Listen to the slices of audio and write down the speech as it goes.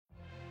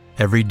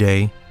Every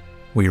day,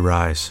 we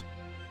rise,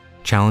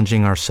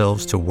 challenging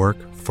ourselves to work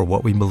for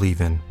what we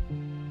believe in.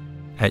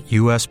 At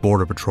U.S.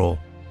 Border Patrol,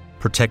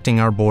 protecting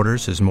our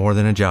borders is more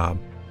than a job.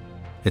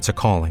 It's a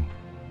calling.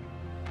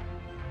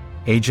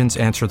 Agents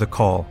answer the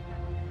call,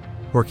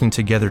 working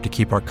together to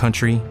keep our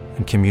country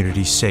and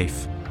communities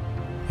safe.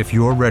 If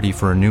you're ready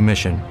for a new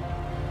mission,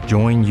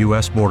 join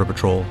U.S. Border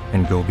Patrol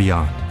and go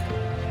beyond.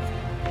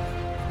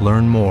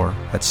 Learn more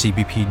at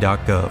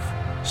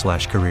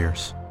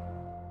cbp.gov/careers.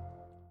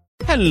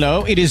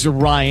 Hello, it is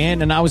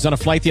Ryan, and I was on a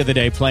flight the other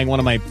day playing one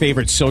of my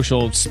favorite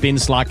social spin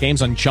slot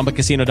games on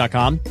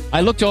ChumbaCasino.com. I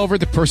looked over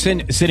at the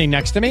person sitting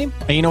next to me,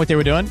 and you know what they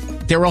were doing?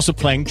 They were also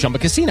playing Chumba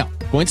Casino.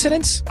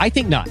 Coincidence? I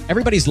think not.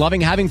 Everybody's loving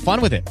having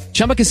fun with it.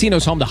 Chumba Casino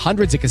is home to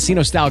hundreds of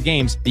casino-style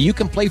games that you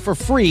can play for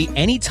free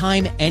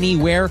anytime,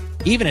 anywhere,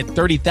 even at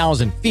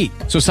 30,000 feet.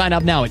 So sign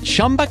up now at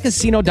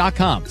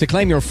ChumbaCasino.com to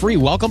claim your free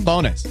welcome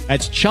bonus.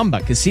 That's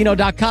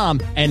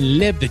ChumbaCasino.com and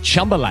live the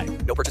Chumba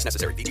life. No purchase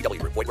necessary.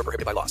 VGW. Void where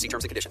prohibited by law. See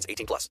terms and conditions.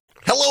 18+.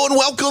 Hello and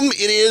welcome.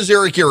 It is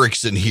Eric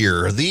Erickson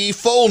here. The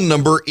phone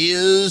number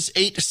is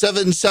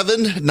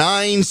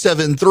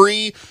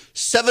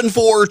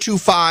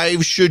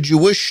 877-973-7425. Should you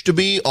wish to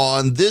be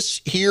on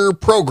this here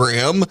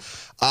program,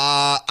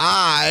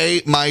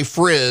 my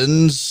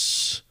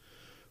friends,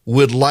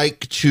 would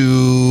like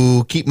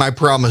to keep my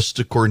promise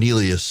to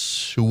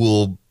Cornelius, who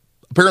will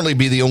apparently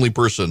be the only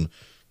person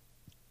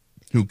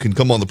who can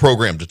come on the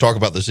program to talk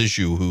about this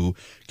issue, who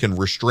can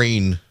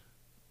restrain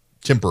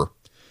temper.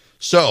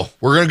 So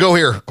we're going to go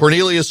here.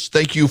 Cornelius,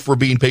 thank you for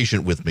being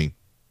patient with me.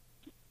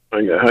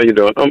 Okay, how you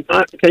doing?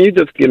 Can you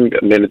just give me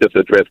a minute just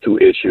to address two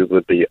issues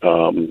with the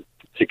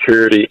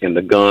security and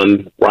the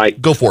gun rights?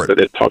 Go for it. That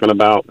they're talking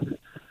about.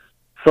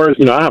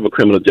 First, I have a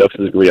criminal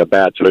justice degree, a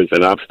bachelor's,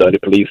 and I've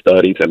studied police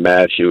studies and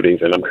mass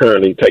shootings, and I'm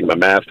currently taking my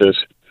master's.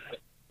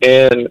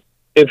 And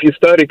if you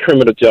study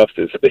criminal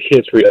justice, the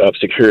history of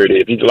security,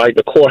 if you like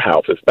the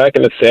courthouses, back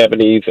in the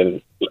 70s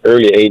and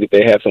early 80s,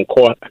 they had some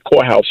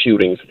courthouse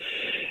shootings.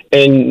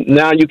 And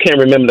now you can't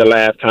remember the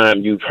last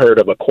time you've heard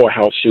of a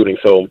courthouse shooting.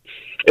 So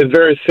it's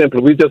very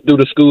simple. We just do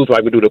the schools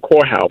like we do the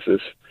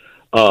courthouses.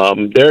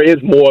 There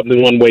is more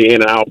than one way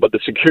in and out, but the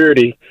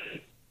security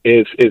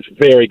is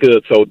very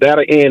good. So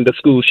that'll end the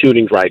school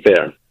shootings right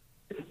there.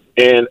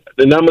 And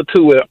the number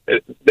two,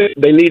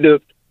 they need to,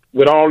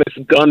 with all this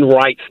gun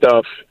rights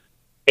stuff,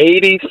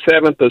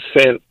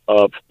 87%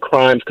 of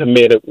crimes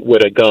committed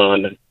with a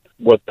gun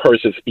was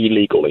purchased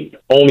illegally.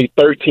 Only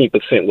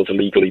 13% was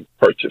legally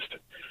purchased.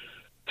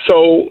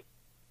 So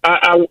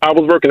I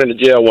was working in the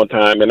jail one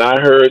time, and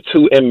I heard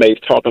two inmates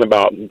talking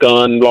about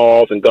gun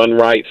laws and gun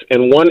rights.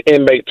 And one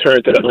inmate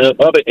turned to the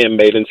other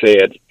inmate and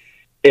said,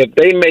 if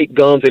they make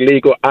guns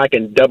illegal, I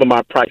can double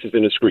my prices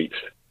in the streets.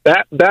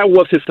 That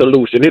was his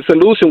solution. His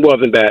solution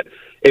wasn't that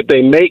if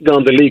they make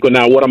guns illegal,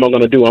 now what am I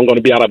going to do? I'm going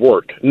to be out of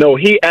work. No,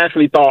 he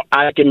actually thought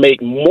I can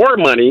make more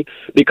money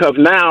because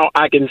now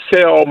I can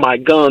sell my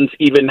guns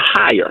even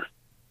higher.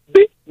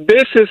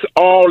 This is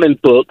all in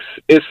books.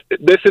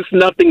 This is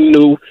nothing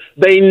new.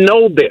 They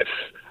know this,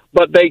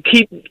 but they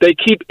keep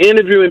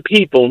interviewing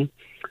people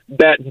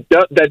that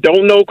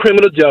don't know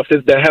criminal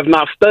justice, that have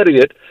not studied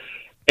it.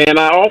 And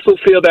I also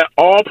feel that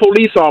all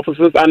police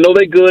officers, I know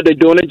they're good, they're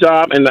doing their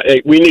job, and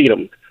we need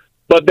them.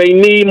 But they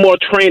need more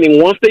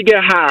training. Once they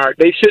get hired,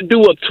 they should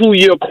do a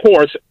 2-year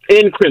course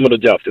in criminal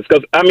justice.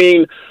 Because,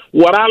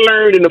 what I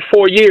learned in the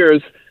 4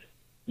 years,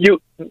 you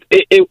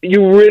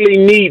really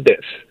need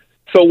this.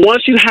 So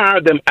once you hire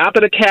them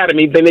after the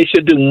academy, then they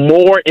should do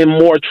more and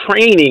more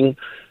training,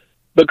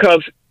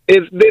 because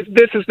this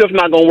is just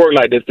not going to work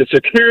like this. The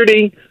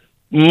security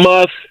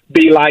must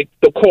be like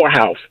the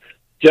courthouse.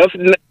 Just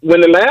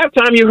when the last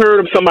time you heard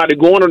of somebody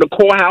going to the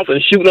courthouse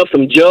and shooting up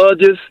some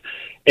judges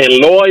and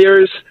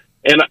lawyers,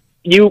 and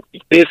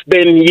it's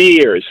been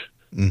years.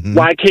 Mm-hmm.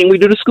 Why can't we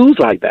do the schools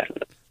like that?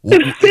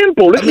 It's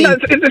simple.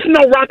 There's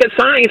no rocket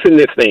science in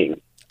this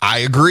thing. I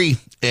agree.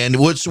 And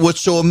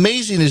what's so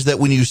amazing is that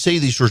when you say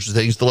these sorts of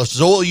things, the left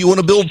says, "Oh, you want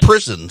to build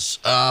prisons?"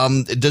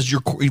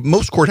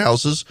 Most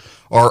courthouses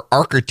are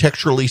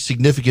architecturally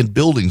significant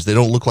buildings. They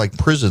don't look like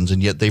prisons,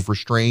 and yet they've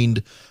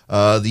restrained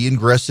the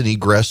ingress and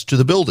egress to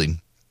the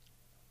building.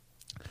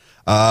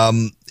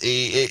 I'm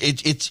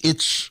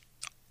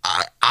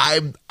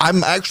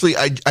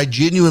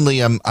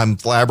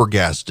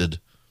flabbergasted,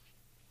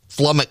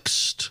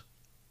 flummoxed.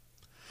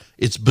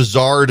 It's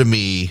bizarre to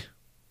me.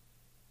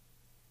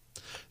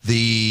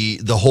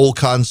 The whole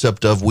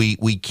concept of we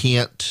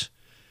can't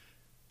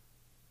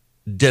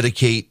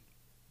dedicate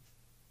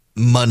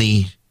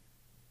money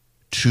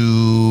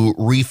to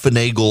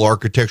refinagle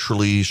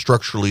architecturally,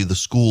 structurally the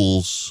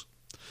schools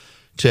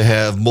to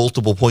have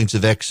multiple points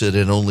of exit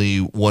and only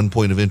one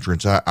point of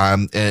entrance.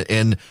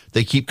 And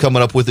they keep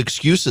coming up with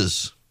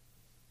excuses.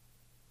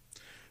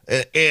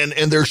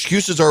 And their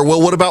excuses are,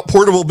 well, what about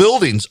portable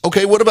buildings?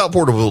 Okay, what about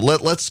portable?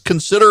 Let's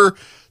consider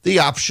the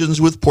options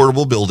with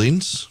portable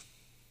buildings.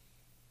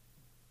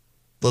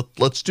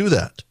 Let's do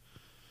that.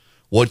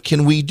 What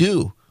can we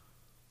do?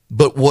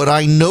 But what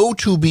I know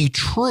to be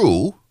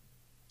true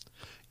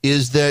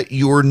is that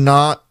you're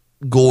not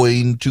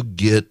going to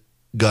get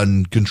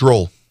gun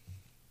control.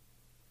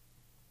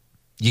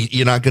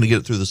 You're not going to get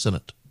it through the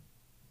Senate.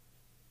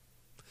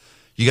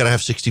 You got to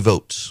have 60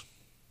 votes.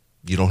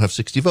 You don't have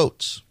 60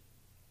 votes.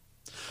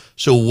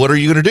 So what are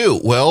you going to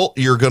do? Well,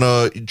 you're going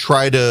to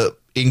try to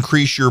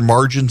increase your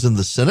margins in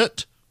the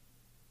Senate.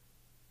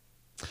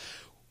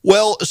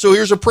 Well, so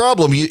here's a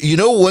problem. You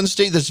know one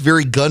state that's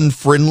very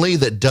gun-friendly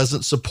that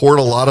doesn't support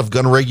a lot of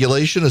gun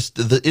regulation?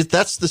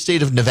 That's the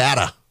state of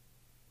Nevada.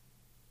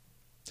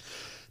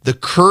 The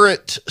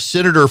current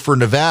senator for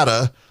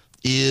Nevada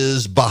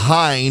is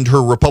behind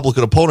her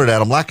Republican opponent,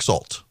 Adam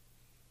Laxalt.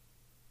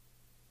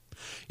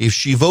 If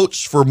she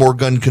votes for more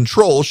gun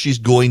control, she's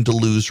going to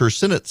lose her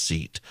Senate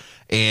seat.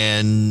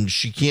 And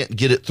she can't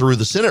get it through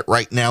the Senate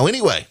right now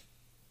anyway.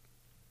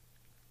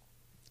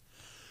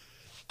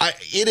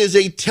 It is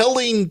a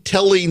telling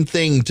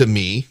thing to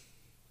me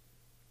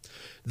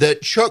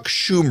that Chuck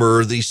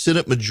Schumer, the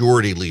Senate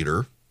Majority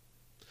Leader,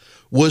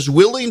 was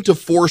willing to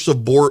force a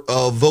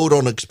vote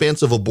on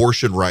expansive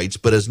abortion rights,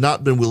 but has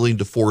not been willing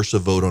to force a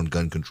vote on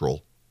gun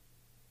control.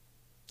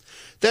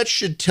 That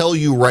should tell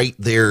you right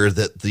there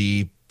that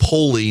the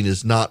polling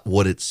is not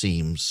what it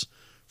seems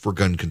for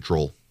gun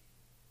control.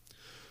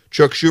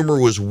 Chuck Schumer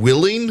was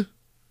willing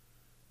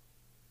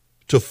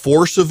to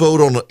force a vote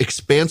on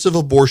expansive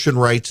abortion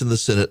rights in the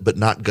Senate, but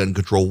not gun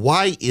control.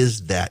 Why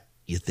is that,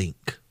 you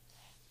think?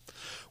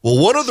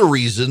 Well, one of the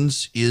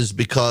reasons is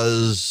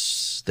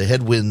because the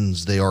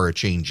headwinds, they are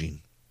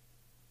a-changing.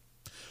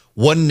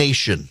 One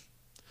Nation,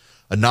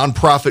 a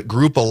nonprofit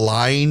group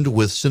aligned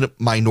with Senate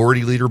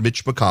Minority Leader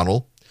Mitch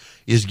McConnell,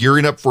 is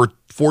gearing up for a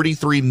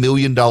 $43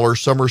 million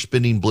summer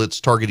spending blitz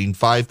targeting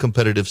 5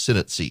 competitive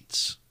Senate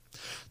seats.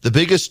 The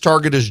biggest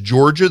target is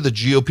Georgia. The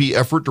GOP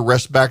effort to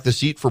wrest back the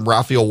seat from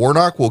Raphael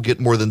Warnock will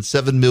get more than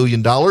 $7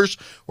 million,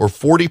 or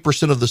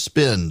 40% of the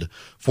spend.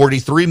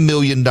 $43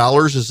 million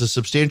is a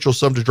substantial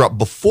sum to drop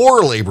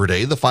before Labor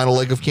Day, the final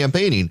leg of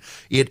campaigning.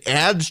 It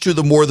adds to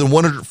the more than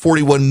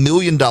 $141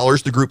 million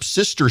the group's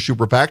sister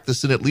super PAC, the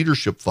Senate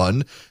Leadership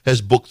Fund,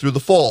 has booked through the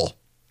fall.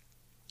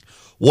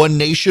 One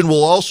Nation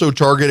will also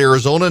target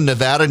Arizona,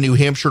 Nevada, New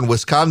Hampshire, and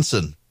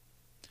Wisconsin.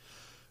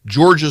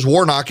 Georgia's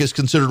Warnock is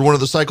considered one of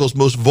the cycle's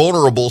most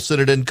vulnerable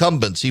Senate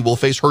incumbents. He will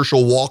face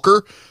Herschel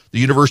Walker, the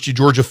University of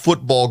Georgia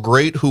football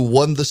great who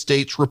won the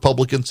state's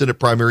Republican Senate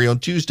primary on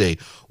Tuesday.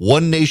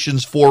 One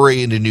Nation's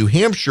foray into New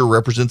Hampshire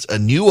represents a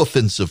new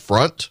offensive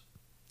front.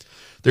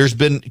 That's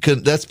been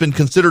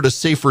considered a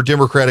safer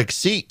Democratic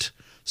seat.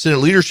 Senate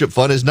Leadership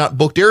Fund has not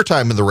booked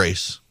airtime in the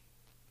race.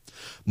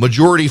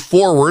 Majority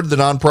Forward, the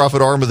nonprofit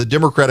arm of the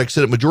Democratic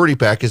Senate Majority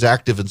PAC, is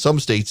active in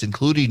some states,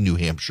 including New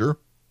Hampshire.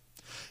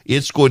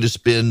 It's going to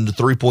spend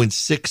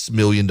 $3.6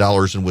 million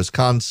in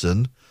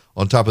Wisconsin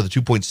on top of the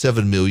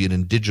 $2.7 million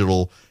in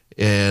digital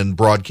and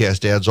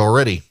broadcast ads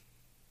already.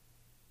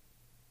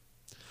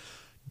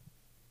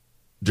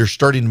 They're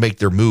starting to make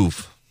their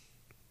move.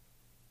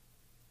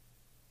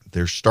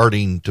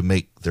 The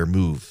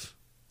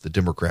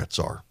Democrats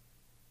are.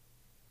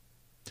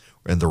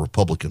 And the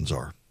Republicans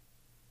are.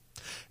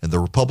 And the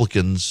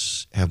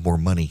Republicans have more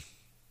money.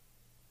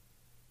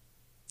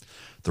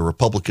 The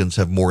Republicans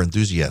have more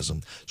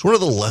enthusiasm. It's one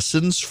of the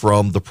lessons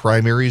from the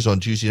primaries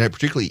on Tuesday night,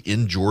 particularly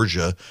in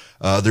Georgia.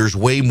 There's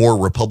way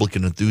more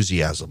Republican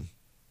enthusiasm.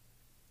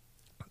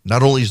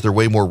 Not only is there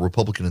way more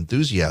Republican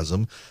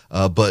enthusiasm,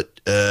 but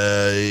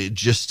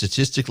just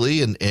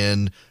statistically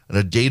and on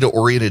a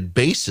data-oriented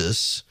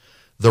basis,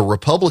 the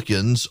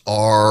Republicans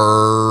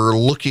are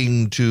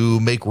looking to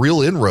make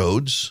real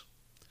inroads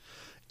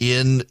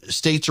in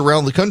states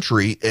around the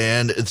country,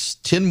 and it's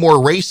 10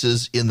 more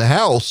races in the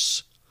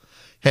House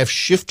have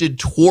shifted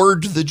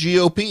toward the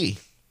GOP.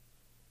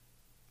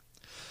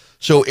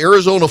 So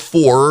Arizona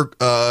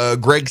 4,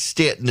 Greg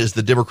Stanton is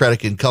the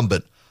Democratic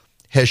incumbent,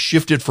 has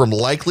shifted from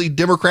likely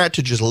Democrat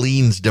to just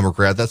leans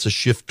Democrat. That's a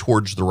shift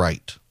towards the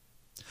right.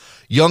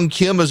 Young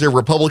Kim is a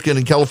Republican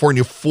in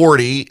California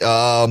 40.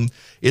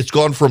 It's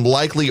gone from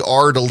likely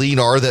R to lean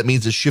R. That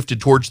means it's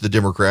shifted towards the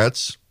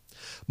Democrats.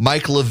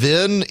 Mike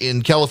Levin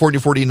in California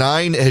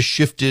 49 has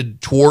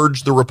shifted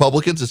towards the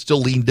Republicans. It's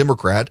still lean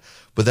Democrat,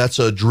 but that's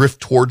a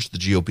drift towards the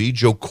GOP.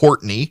 Joe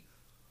Courtney,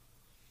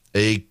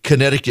 a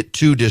Connecticut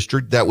 2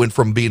 district, that went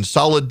from being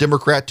solid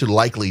Democrat to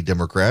likely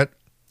Democrat.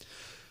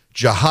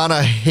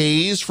 Johanna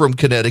Hayes from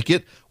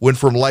Connecticut went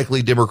from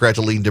likely Democrat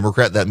to lean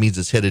Democrat. That means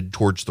it's headed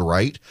towards the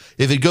right.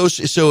 If it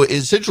goes, so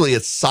essentially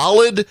it's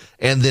solid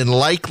and then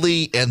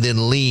likely and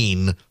then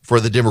lean for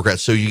the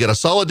Democrats. So you get a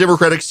solid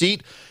Democratic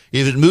seat.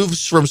 If it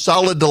moves from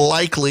solid to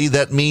likely,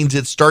 that means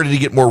it's starting to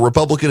get more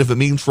Republican. If it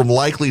means from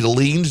likely to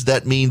leans,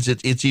 that means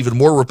it's even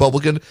more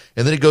Republican.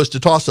 And then it goes to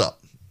toss-up.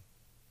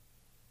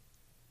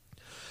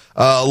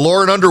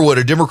 Lauren Underwood,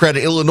 a Democrat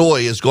in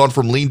Illinois, has gone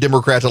from lean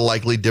Democrat to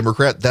likely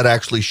Democrat. That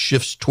actually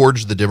shifts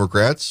towards the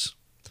Democrats.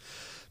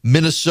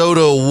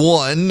 Minnesota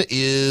 1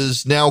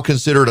 is now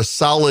considered a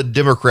solid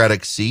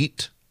Democratic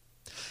seat.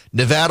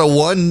 Nevada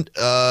 1,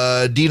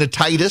 Dina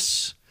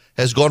Titus,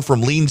 has gone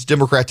from leans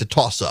Democrat to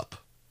toss-up.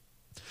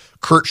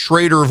 Kurt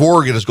Schrader of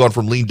Oregon has gone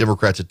from lean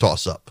Democrat to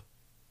toss-up.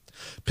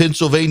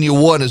 Pennsylvania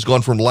 1 has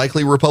gone from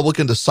likely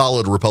Republican to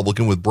solid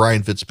Republican with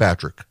Brian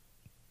Fitzpatrick.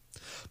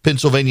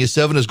 Pennsylvania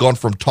 7 has gone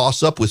from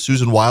toss-up with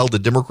Susan Wild, the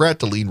Democrat,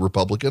 to lean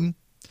Republican.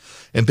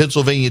 And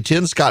Pennsylvania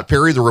 10, Scott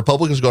Perry, the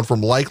Republican, has gone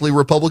from likely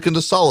Republican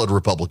to solid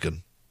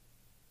Republican.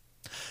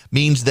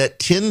 Means that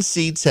 10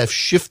 seats have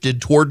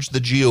shifted towards the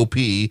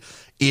GOP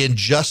in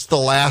just the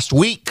last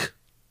week.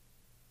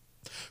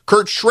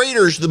 Kurt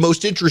Schrader's the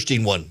most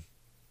interesting one.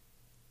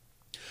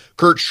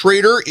 Kurt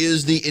Schrader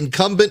is the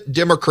incumbent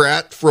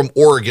Democrat from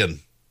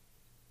Oregon.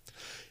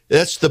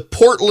 That's the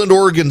Portland,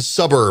 Oregon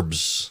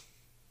suburbs.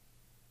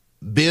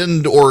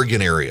 Bend,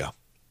 Oregon area.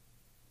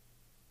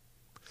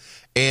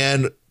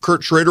 And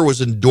Kurt Schrader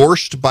was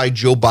endorsed by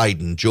Joe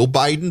Biden. Joe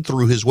Biden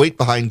threw his weight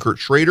behind Kurt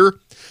Schrader,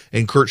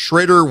 and Kurt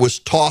Schrader was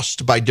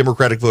tossed by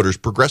Democratic voters,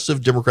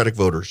 progressive Democratic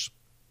voters.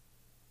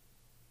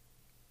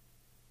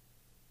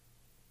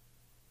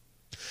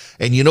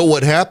 And you know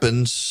what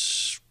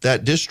happens?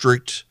 That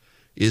district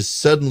is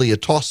suddenly a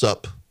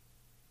toss-up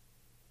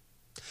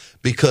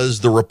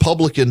because the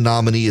Republican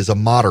nominee is a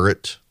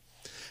moderate.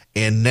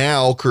 And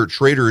now Kurt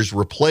Schrader is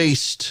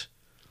replaced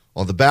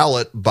on the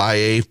ballot by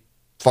a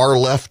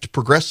far-left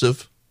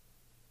progressive.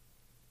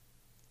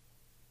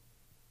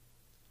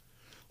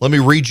 Let me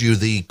read you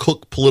the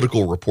Cook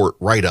Political Report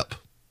write-up.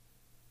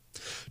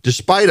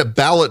 Despite a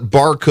ballot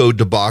barcode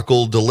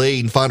debacle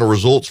delaying final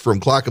results from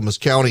Clackamas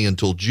County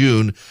until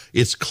June,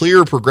 it's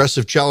clear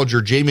progressive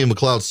challenger Jamie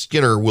McLeod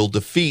Skinner will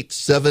defeat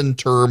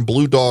 7-term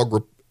Blue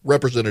Dog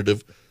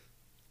Representative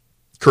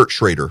Kurt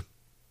Schrader.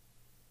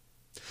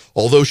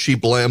 Although she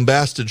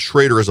lambasted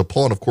Schrader as a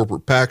pawn of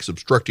corporate PACs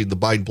obstructing the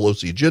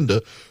Biden-Pelosi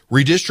agenda,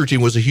 redistricting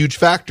was a huge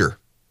factor.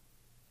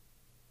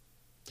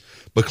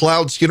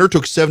 McLeod Skinner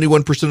took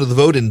 71% of the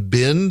vote in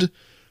Bend,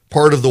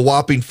 part of the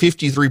whopping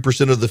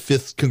 53% of the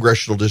 5th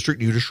Congressional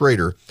District, new to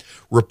Schrader.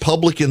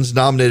 Republicans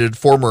nominated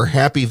former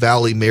Happy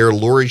Valley Mayor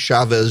Lori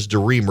Chavez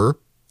DeReamer,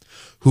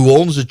 who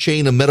owns a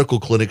chain of medical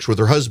clinics with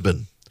her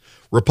husband.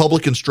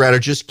 Republican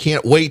strategists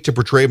can't wait to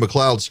portray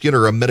McLeod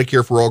Skinner, a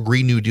Medicare for All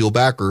Green New Deal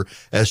backer,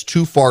 as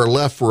too far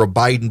left for a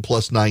Biden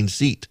 +9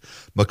 seat.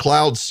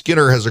 McLeod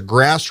Skinner has a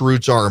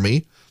grassroots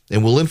army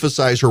and will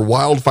emphasize her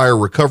wildfire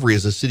recovery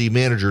as a city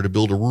manager to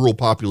build a rural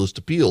populist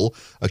appeal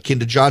akin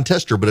to John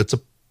Tester, but it's a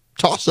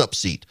toss-up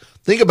seat.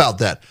 Think about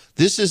that.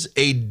 This is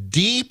a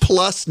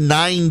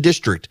D+9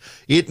 district.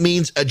 It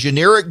means a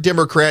generic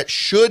Democrat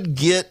should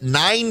get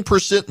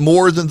 9%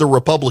 more than the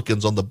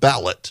Republicans on the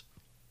ballot.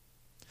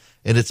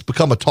 And it's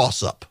become a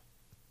toss-up.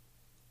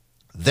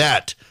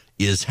 That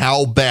is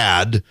how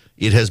bad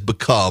it has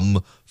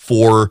become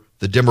for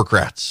the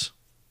Democrats.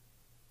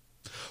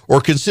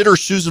 Or consider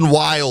Susan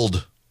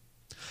Wild.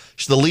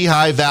 She's the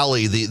Lehigh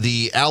Valley,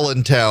 the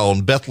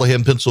Allentown,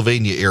 Bethlehem,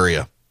 Pennsylvania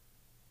area.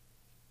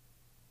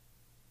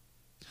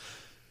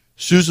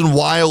 Susan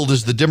Wild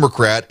is the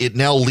Democrat. It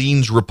now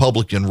leans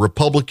Republican.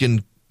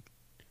 Republican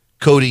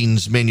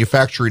Coatings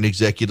manufacturing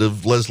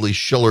executive Leslie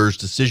Schiller's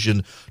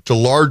decision to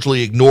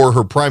largely ignore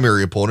her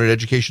primary opponent,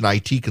 education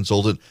IT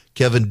consultant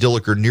Kevin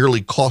Dilliker,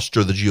 nearly cost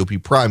her the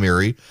GOP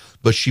primary,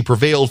 but she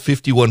prevailed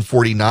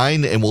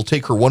 51-49 and will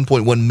take her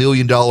 $1.1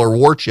 million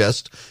war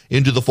chest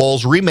into the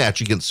fall's rematch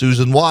against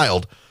Susan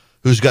Wild,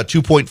 who's got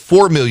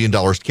 $2.4 million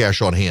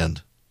cash on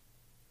hand.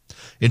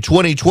 In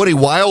 2020,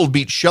 Wild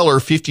beat Schiller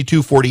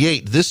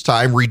 52-48. This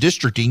time,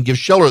 redistricting gives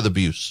Schiller the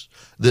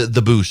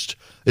boost.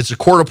 It's a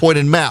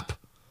court-appointed map.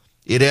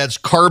 It adds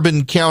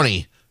Carbon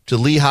County to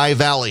Lehigh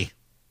Valley.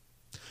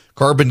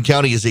 Carbon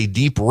County is a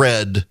deep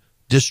red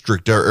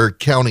district or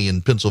county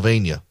in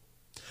Pennsylvania.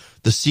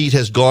 The seat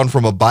has gone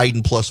from a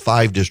Biden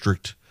 +5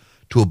 district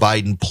to a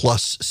Biden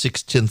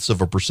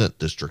 +0.6%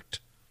 district.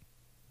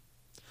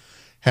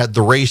 Had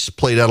the race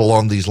played out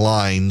along these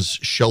lines,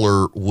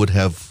 Schiller would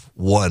have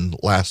won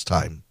last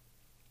time.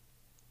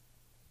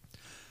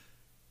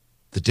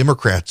 The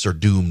Democrats are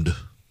doomed.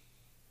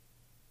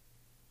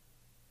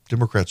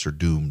 Democrats are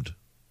doomed.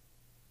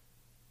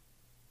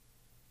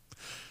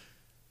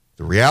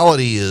 The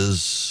reality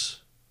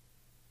is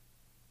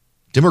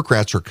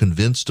Democrats are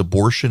convinced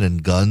abortion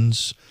and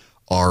guns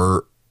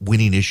are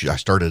winning issues. I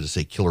started to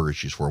say killer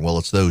issues for them. Well,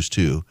 it's those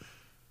too,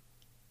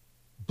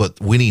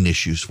 but winning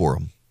issues for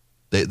them.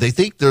 They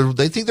think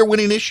they're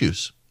winning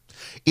issues.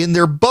 In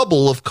their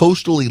bubble of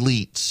coastal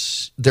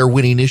elites, they're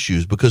winning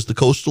issues because the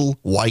coastal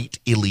white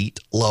elite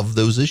love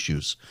those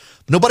issues.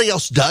 Nobody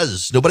else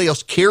does. Nobody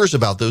else cares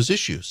about those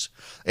issues.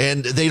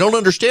 And they don't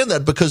understand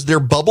that because their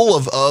bubble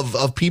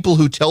of people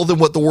who tell them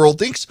what the world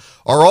thinks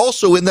are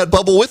also in that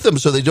bubble with them.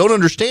 So they don't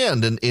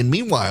understand. And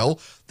meanwhile,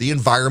 the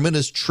environment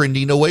is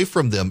trending away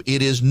from them.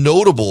 It is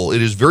notable.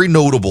 It is very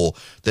notable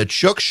that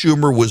Chuck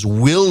Schumer was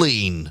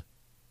willing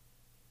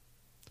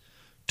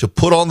to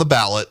put on the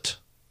ballot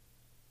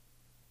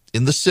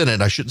in the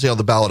Senate, I shouldn't say on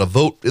the ballot, a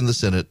vote in the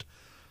Senate,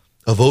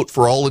 a vote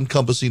for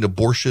all-encompassing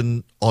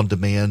abortion on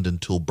demand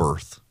until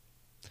birth,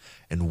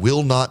 and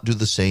will not do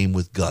the same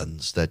with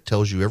guns. That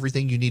tells you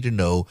everything you need to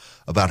know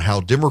about how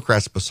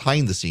Democrats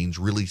behind the scenes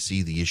really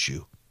see the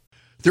issue.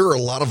 There are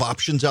a lot of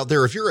options out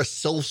there. If you're a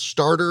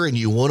self-starter and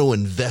you want to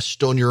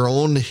invest on your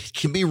own, it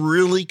can be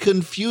really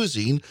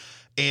confusing.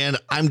 And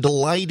I'm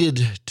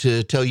delighted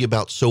to tell you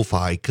about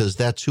SoFi because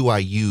that's who I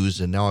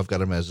use, and now I've got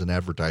them as an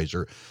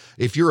advertiser.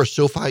 If you're a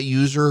SoFi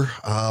user,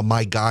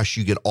 my gosh,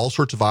 you get all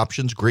sorts of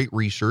options, great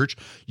research.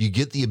 You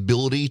get the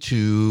ability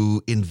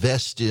to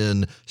invest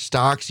in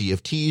stocks,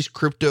 EFTs,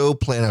 crypto,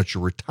 plan out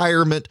your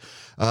retirement.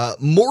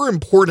 More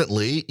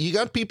importantly, you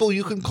got people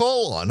you can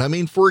call on. I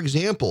mean, for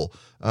example,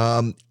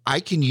 I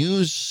can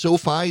use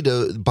SoFi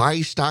to buy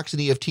stocks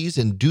and EFTs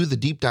and do the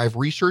deep dive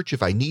research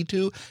if I need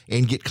to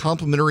and get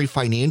complimentary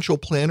financial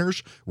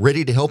planners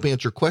ready to help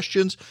answer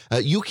questions.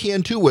 You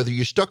can too, whether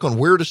you're stuck on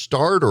where to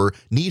start or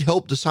need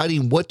help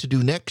deciding what to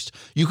do next.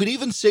 You could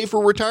even save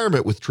for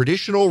retirement with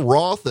traditional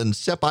Roth and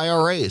SEP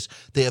IRAs.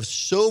 They have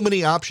so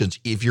many options.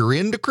 If you're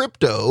into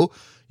crypto,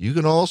 you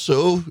can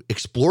also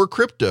explore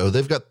crypto.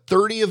 They've got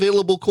 30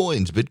 available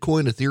coins: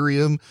 Bitcoin,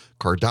 Ethereum,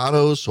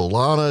 Cardano,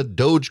 Solana,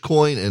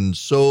 Dogecoin, and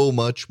so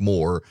much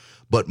more.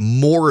 But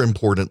more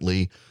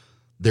importantly,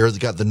 they've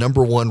got the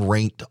number one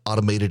ranked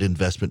automated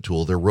investment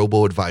tool, their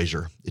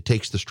robo-advisor. It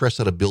takes the stress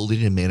out of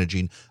building and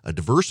managing a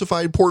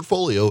diversified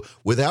portfolio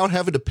without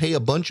having to pay a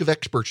bunch of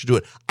experts to do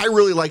it. I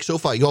really like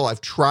SoFi. Y'all, I've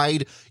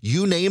tried,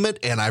 you name it,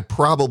 and I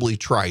probably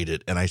tried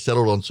it, and I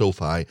settled on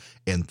SoFi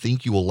and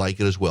think you will like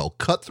it as well.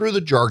 Cut through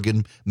the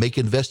jargon, make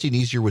investing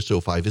easier with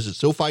SoFi. Visit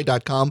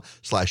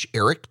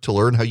SoFi.com/Eric to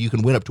learn how you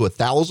can win up to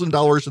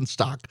 $1,000 in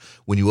stock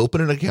when you open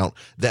an account.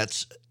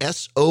 That's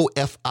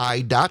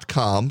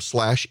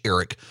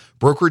SoFi.com/Eric.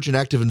 Brokerage and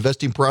active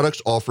investing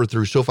products offered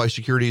through SoFi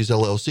Securities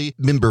LLC,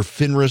 member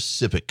FINRA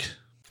SIPC.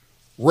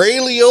 Ray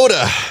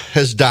Liotta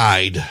has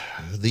died.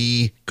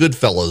 The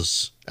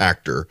Goodfellas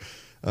actor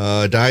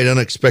died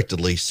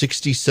unexpectedly,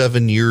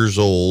 67 years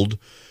old.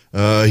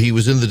 He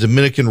was in the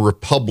Dominican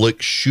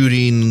Republic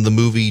shooting the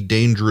movie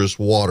Dangerous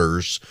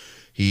Waters.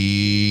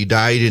 He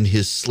died in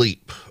his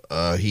sleep.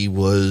 He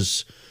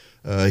was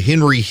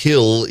Henry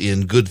Hill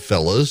in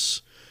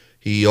Goodfellas.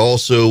 He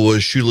also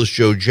was Shoeless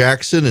Joe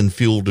Jackson in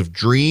Field of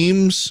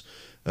Dreams.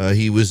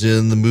 He was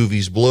in the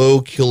movies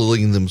Blow,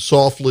 Killing Them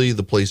Softly,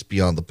 The Place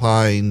Beyond the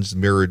Pines,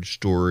 Marriage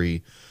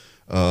Story.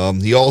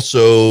 He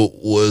also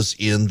was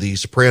in the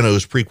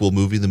Sopranos prequel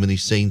movie, The Many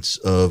Saints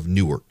of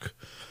Newark.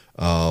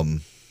 A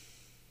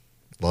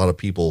lot of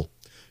people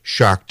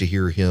shocked to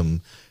hear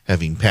him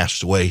having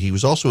passed away. He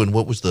was also in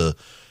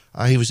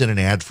he was in an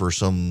ad for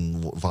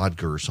some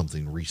vodka or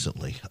something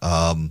recently.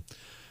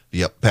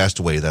 Yep, passed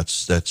away.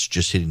 That's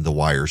just hitting the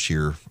wires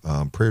here.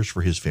 Prayers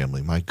for his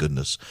family. My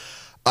goodness.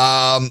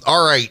 All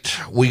right,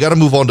 we got to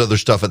move on to other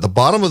stuff. At the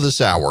bottom of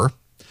this hour,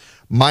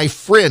 my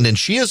friend, and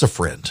she is a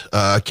friend,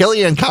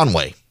 Kellyanne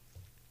Conway.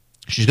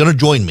 She's going to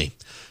join me.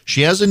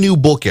 She has a new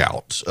book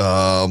out,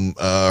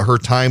 her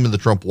time in the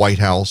Trump White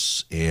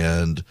House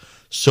and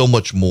so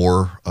much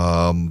more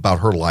about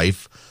her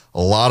life.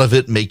 A lot of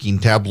it making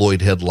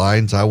tabloid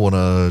headlines. I want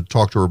to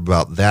talk to her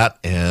about that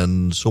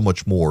and so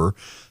much more.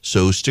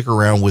 So stick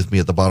around with me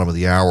at the bottom of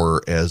the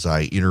hour as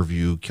I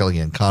interview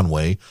Kellyanne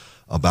Conway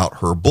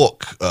about her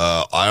book.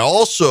 I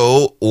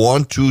also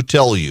want to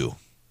tell you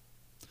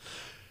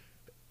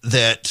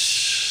that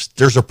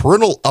there's a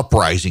parental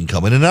uprising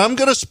coming, and I'm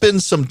going to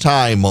spend some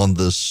time on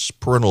this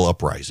parental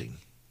uprising.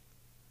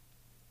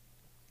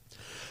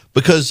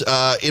 Because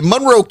in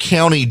Monroe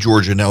County,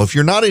 Georgia, now, if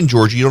you're not in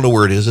Georgia, you don't know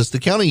where it is. It's the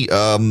county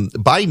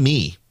by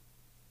me.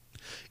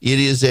 It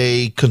is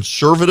a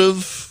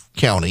conservative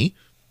county,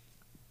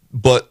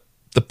 but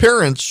the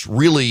parents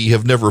really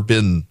have never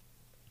been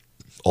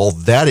all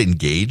that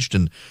engaged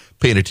and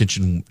paying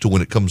attention to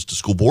when it comes to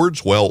school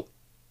boards. Well,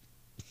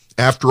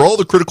 after all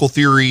the critical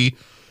theory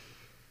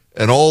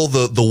and all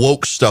the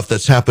woke stuff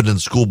that's happened in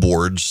school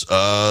boards,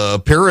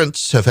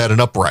 parents have had an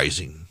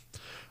uprising.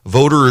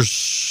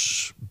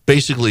 Voters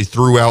basically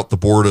threw out the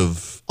Board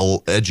of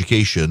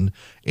Education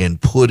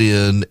and put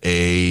in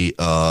a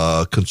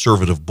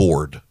conservative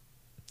board.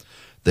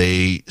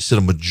 They said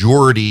a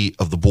majority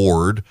of the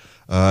board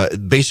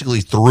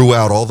basically threw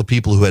out all the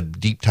people who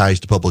had deep ties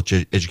to public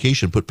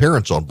education, put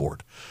parents on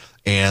board.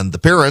 And the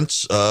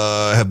parents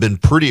have been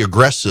pretty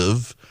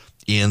aggressive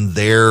in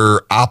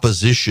their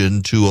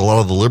opposition to a lot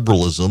of the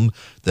liberalism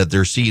that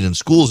they're seeing in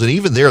schools. And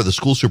even there, the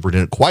school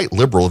superintendent, quite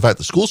liberal. In fact,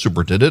 the school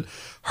superintendent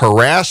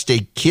harassed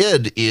a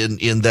kid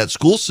in that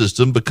school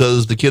system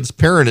because the kid's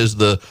parent is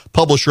the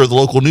publisher of the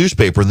local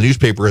newspaper, and the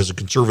newspaper has a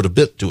conservative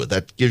bit to it.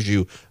 That gives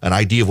you an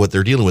idea of what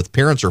they're dealing with.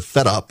 Parents are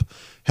fed up,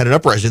 had an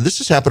uprising.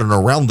 This is happening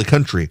around the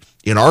country.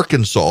 In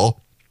Arkansas,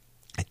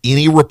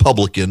 any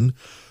Republican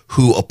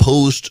who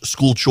opposed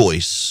school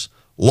choice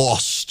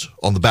lost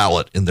on the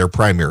ballot in their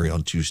primary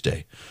on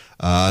Tuesday.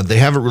 They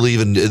haven't really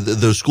even,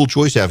 those school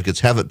choice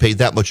advocates haven't paid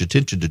that much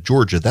attention to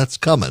Georgia. That's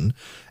coming.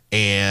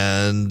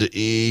 And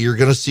you're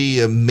going to see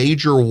a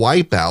major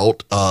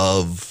wipeout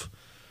of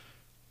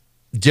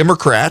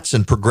Democrats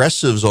and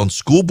progressives on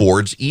school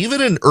boards, even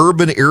in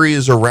urban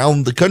areas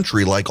around the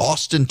country, like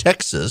Austin,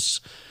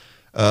 Texas.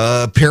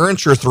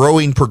 Parents are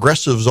throwing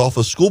progressives off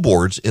of school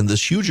boards in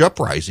this huge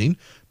uprising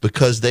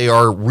because they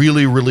are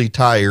really, really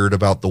tired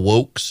about the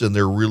wokes, and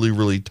they're really,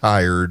 really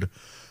tired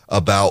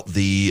about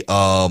the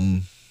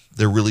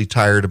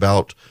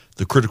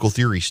critical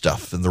theory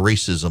stuff and the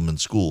racism in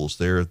schools.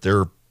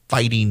 They're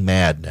fighting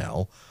mad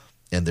now,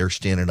 and they're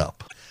standing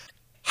up.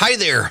 Hi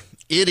there.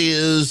 It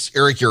is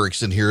Eric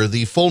Erickson here.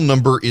 The phone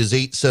number is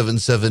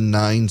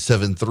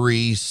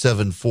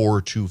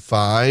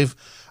 877-973-7425.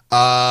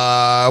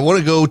 I want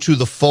to go to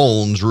the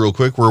phones real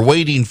quick. We're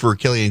waiting for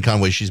Kellyanne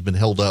Conway. She's been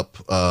held up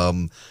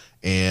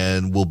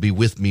and will be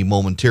with me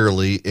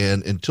momentarily.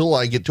 And until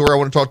I get to her, I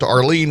want to talk to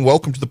Arlene.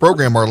 Welcome to the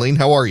program, Arlene.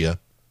 How are you?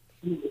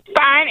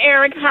 Fine,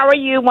 Eric. How are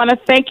you? I want to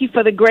thank you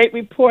for the great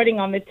reporting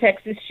on the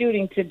Texas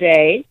shooting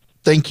today.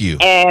 Thank you.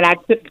 And I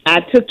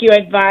took your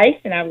advice,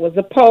 and I was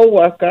a poll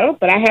worker,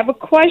 but I have a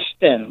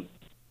question.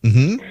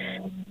 Mm-hmm.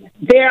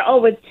 There are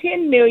over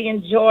 10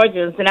 million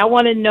Georgians, and I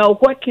want to know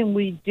what can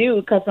we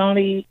do because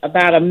only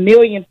about 1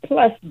 million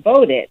plus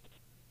voted.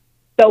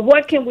 So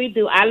what can we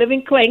do? I live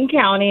in Clayton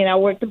County, and I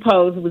worked the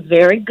polls. It was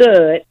very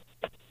good.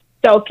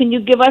 So can you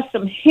give us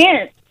some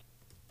hints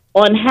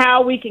on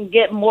how we can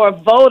get more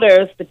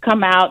voters to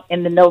come out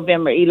in the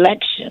November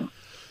election?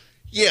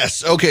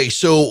 Yes. Okay.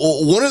 So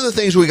one of the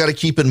things we got to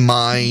keep in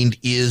mind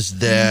is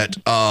that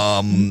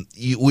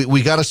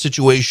we got a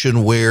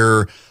situation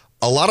where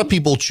a lot of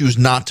people choose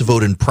not to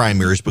vote in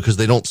primaries because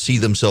they don't see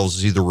themselves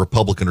as either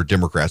Republican or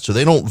Democrat. So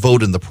they don't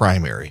vote in the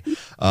primary.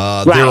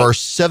 Right. There are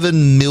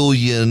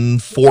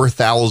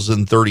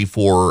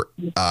 7,004,034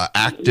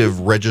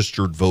 active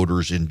registered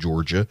voters in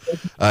Georgia.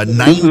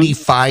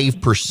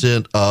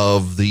 95%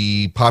 of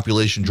the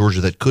population in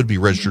Georgia that could be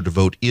registered to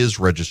vote is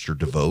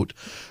registered to vote.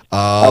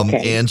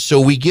 And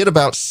so we get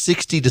about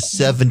 60 to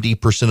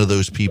 70% of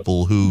those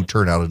people who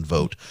turn out and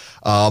vote.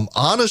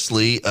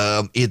 Honestly,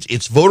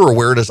 it's voter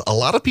awareness. A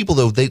lot of people,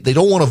 though, they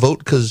don't want to vote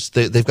because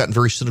they've gotten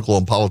very cynical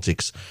on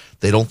politics.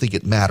 They don't think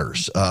it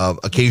matters.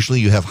 Occasionally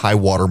you have high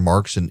water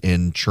marks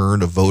and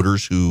churn of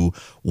voters who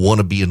want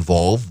to be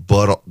involved,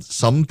 but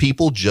some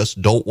people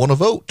just don't want to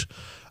vote.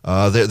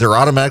 They're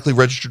automatically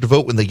registered to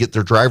vote when they get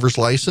their driver's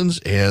license,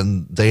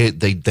 and they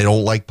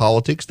don't like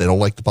politics. They don't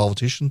like the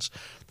politicians.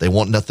 They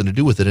want nothing to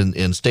do with it.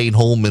 And staying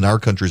home in our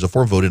country is a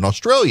form of vote. In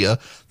Australia,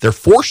 they're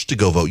forced to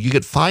go vote. You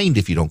get fined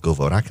if you don't go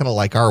vote. I kind of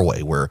like our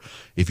way, where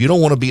if you don't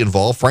want to be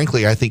involved,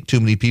 frankly, I think too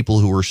many people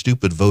who are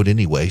stupid vote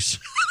anyways.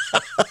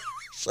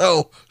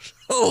 So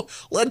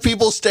let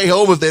people stay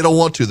home if they don't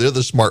want to. They're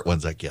the smart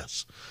ones, I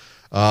guess.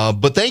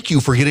 But thank you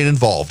for getting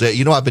involved.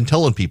 I've been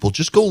telling people,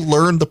 just go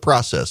learn the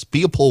process.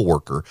 Be a poll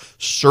worker.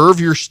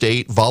 Serve your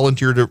state.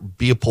 Volunteer to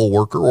be a poll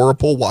worker or a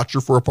poll watcher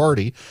for a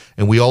party,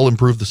 and we all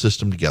improve the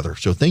system together.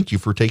 So thank you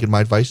for taking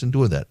my advice and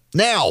doing that.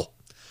 Now,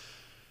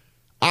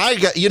 I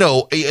got,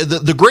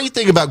 the great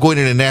thing about going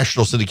into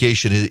national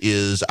syndication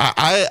is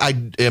I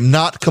am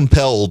not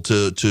compelled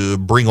to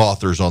bring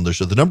authors on there.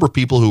 So the number of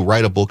people who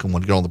write a book and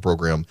want to get on the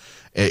program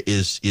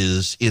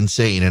is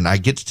insane. And I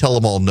get to tell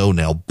them all no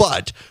now.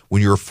 But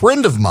when you're a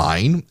friend of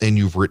mine and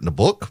you've written a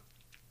book,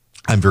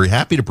 I'm very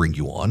happy to bring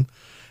you on.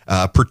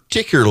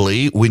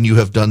 Particularly when you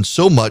have done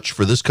so much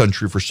for this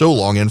country for so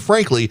long and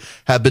frankly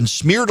have been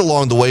smeared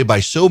along the way by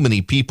so many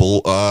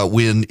people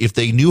when if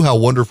they knew how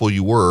wonderful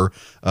you were,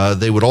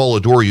 they would all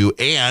adore you.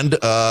 And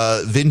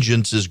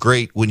vengeance is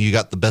great when you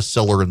got the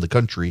bestseller in the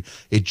country.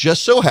 It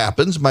just so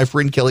happens my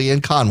friend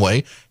Kellyanne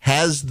Conway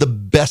has the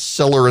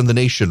bestseller in the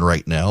nation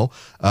right now.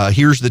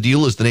 Here's the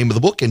Deal is the name of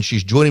the book, and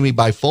she's joining me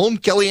by phone.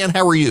 Kellyanne,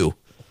 how are you?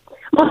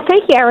 Well,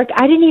 thank you, Eric.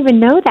 I didn't even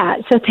know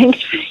that, so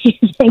thanks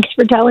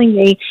for telling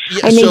me.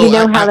 Yeah, I know you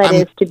know how that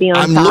is to be on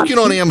I'm top. looking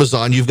on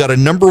Amazon. You've got a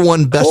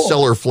 #1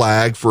 bestseller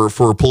flag for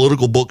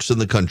political books in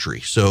the country.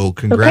 So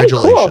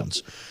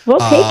congratulations. Okay, cool.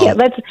 We'll take it.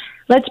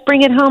 Let's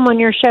bring it home on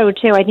your show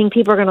too. I think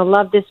people are going to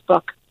love this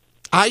book.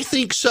 I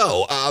think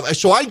so.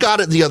 So I got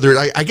it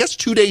I guess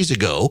 2 days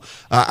ago.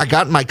 I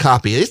got my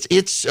copy.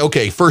 It's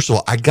okay. First of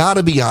all, I got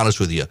to be honest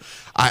with you.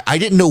 I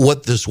didn't know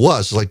what this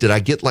was. Like, did I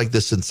get like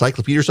this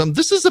encyclopedia or something?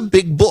 This is a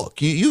big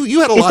book. You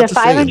had a lot to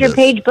say. It's a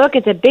 500-page book.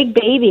 It's a big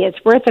baby.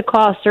 It's worth the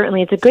cost,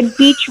 certainly. It's a good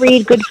beach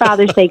read, good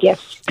Father's Day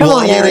gift. Come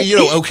on, Eric.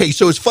 Okay,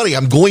 so it's funny.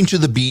 I'm going to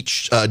the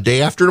beach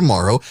day after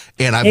tomorrow,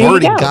 and I've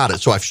already got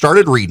it. So I've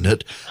started reading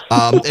it.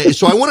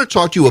 So I want to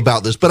talk to you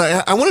about this, but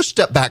I want to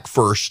step back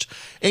first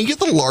and get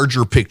the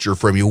larger picture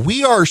from you.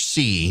 We are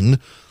seeing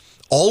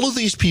all of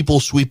these people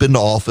sweep into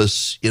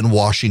office in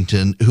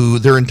Washington who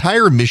their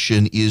entire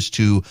mission is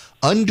to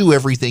undo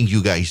everything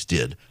you guys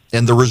did.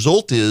 And the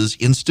result is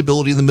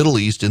instability in the Middle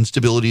East,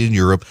 instability in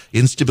Europe,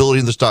 instability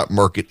in the stock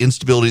market,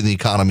 instability in the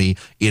economy,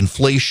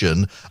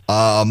 inflation.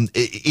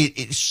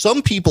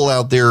 Some people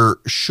out there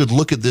should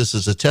look at this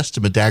as a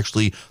testament to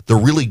actually the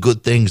really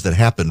good things that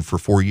happened for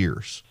 4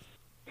 years.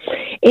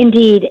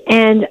 Indeed.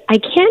 And I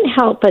can't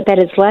help but that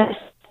it's less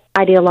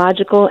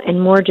ideological and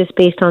more just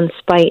based on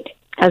spite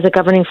as a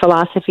governing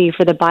philosophy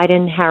for the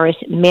Biden-Harris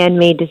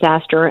man-made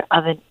disaster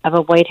of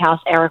a White House.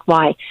 Eric,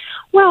 why?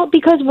 Well,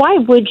 because why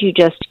would you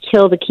just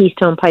kill the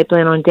Keystone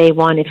Pipeline on day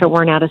one if it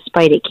weren't out of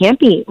spite? It can't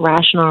be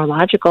rational or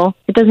logical.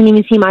 It doesn't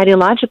even seem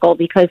ideological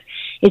because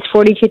It's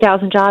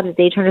 42,000 jobs. It's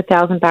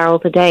 800,000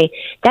 barrels a day.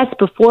 That's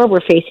before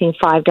we're facing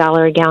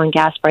 $5 a gallon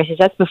gas prices.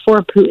 That's before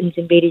Putin's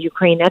invaded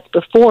Ukraine. That's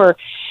before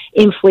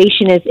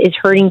inflation is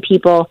hurting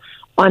people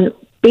on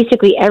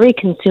basically every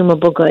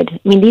consumable good.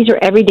 I mean, these are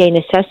everyday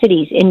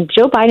necessities. In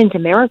Joe Biden's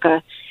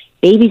America,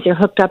 infants are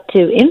hooked up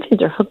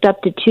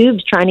to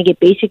tubes trying to get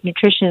basic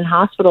nutrition in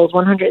hospitals.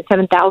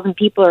 107,000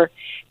 people are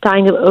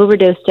dying of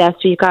overdose deaths.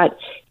 So you've got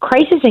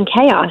crisis and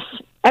chaos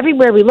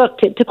everywhere we look.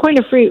 To coin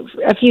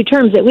a few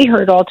terms that we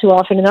heard all too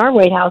often in our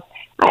White House,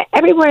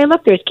 everywhere I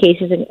look, there's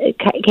cases and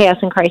chaos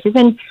and crisis.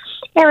 And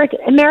Eric,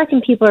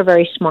 American people are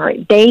very smart.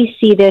 They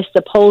see this.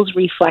 The polls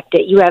reflect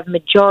it. You have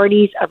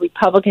majorities of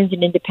Republicans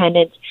and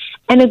independents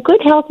and a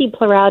good, healthy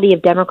plurality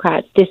of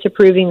Democrats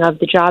disapproving of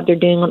the job they're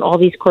doing on all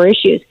these core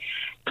issues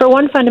for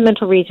one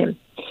fundamental reason.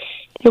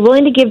 They're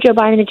willing to give Joe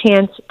Biden a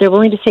chance. They're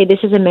willing to say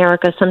this is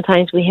America.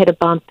 Sometimes we hit a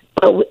bump,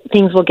 but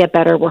things will get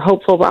better. We're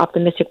hopeful. We're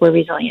optimistic. We're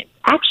resilient.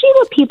 Actually,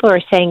 what people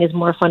are saying is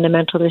more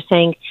fundamental. They're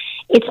saying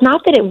it's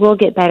not that it will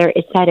get better.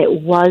 It's that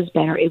it was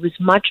better. It was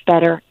much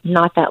better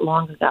not that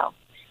long ago.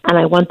 And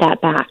I want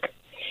that back.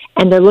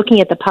 And they're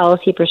looking at the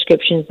policy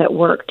prescriptions that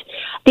worked.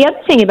 The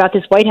other thing about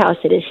this White House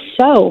that is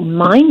so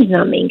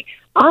mind-numbing,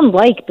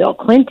 unlike Bill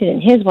Clinton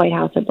and his White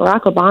House and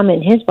Barack Obama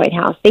and his White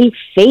House, they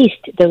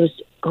faced those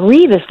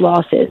grievous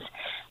losses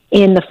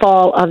in the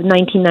fall of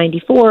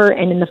 1994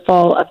 and in the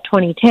fall of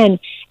 2010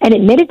 and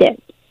admitted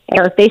it.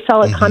 Eric, they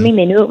saw it coming.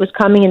 They knew it was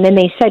coming. And then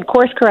they said,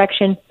 course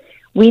correction.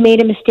 We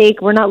made a mistake.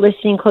 We're not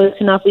listening close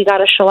enough. We got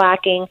a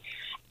shellacking.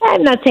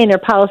 I'm not saying their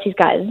policies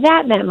got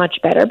that much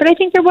better, but I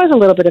think there was a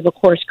little bit of a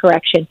course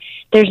correction.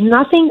 There's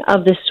nothing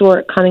of the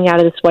sort coming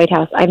out of this White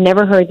House. I've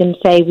never heard them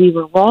say, we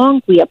were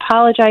wrong, we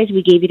apologize,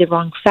 we gave you the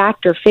wrong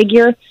fact or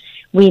figure,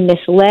 we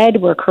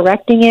misled, we're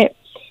correcting it.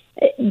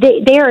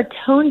 They are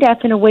tone deaf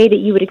in a way that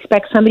you would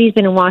expect somebody who's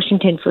been in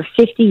Washington for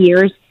 50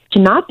 years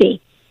to not be.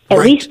 At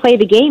least play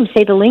the game,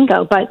 say the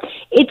lingo. But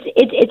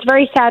it's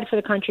very sad for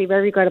the country,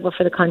 very regrettable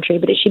for the country,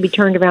 but it should be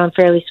turned around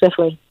fairly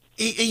swiftly.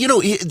 You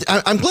know,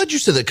 I'm glad you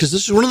said that, because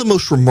this is one of the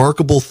most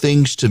remarkable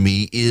things to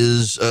me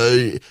is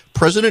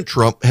President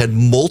Trump had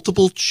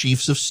multiple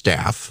chiefs of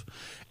staff,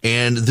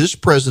 and this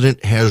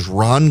president has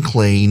Ron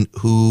Klain,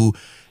 who,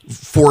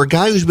 for a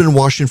guy who's been in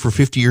Washington for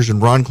 50 years,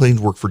 and Ron Klain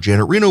worked for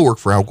Janet Reno,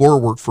 worked for Al Gore,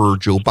 worked for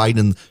Joe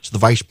Biden, as the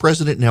vice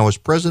president, now as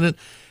president.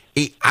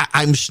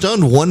 I'm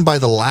stunned, one, by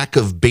the lack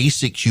of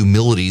basic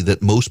humility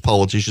that most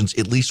politicians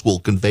at least will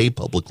convey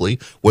publicly,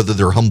 whether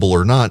they're humble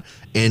or not,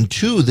 and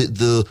two,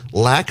 the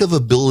lack of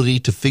ability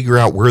to figure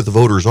out where the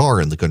voters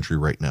are in the country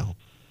right now.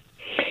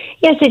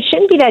 Yes, it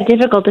shouldn't be that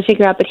difficult to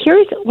figure out, but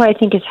here's what I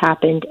think has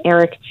happened,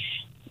 Eric.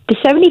 The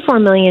 74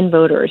 million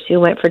voters who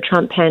went for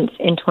Trump-Pence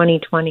in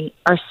 2020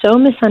 are so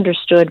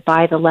misunderstood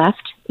by the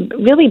left,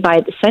 really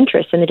by the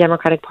centrists in the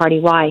Democratic Party.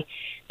 Why?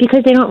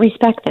 Because they don't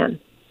respect them.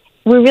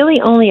 We're really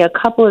only a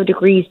couple of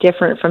degrees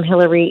different from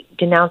Hillary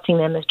denouncing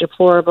them as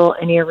deplorable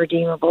and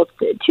irredeemable.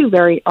 Two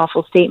very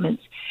awful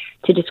statements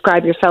to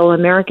describe your fellow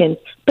Americans.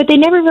 But they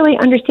never really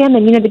understand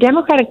them. You know, the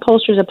Democratic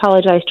pollsters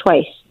apologized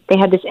twice. They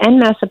had this en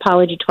masse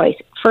apology twice.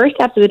 First,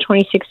 after the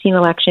 2016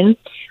 election,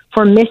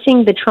 for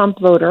missing the Trump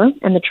voter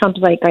and the Trump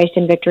zeitgeist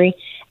in victory.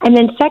 And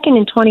then second,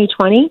 in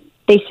 2020,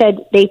 they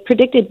said they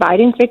predicted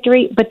Biden's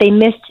victory, but they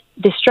missed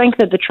the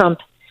strength of the Trump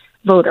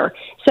voter.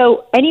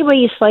 So any way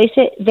you slice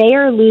it, they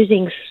are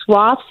losing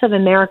swaths of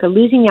America,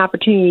 losing the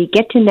opportunity to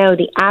get to know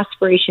the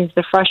aspirations,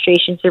 the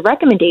frustrations, the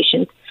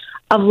recommendations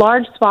of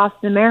large swaths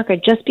of America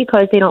just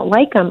because they don't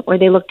like them or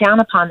they look down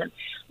upon them.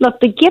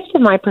 Look, the gift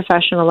of my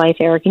professional life,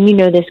 Eric, and you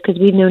know this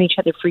because we've known each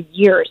other for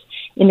years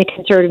in the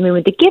conservative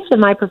movement, the gift of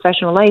my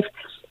professional life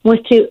was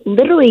to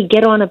literally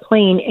get on a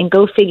plane and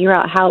go figure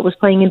out how it was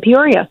playing in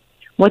Peoria,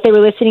 what they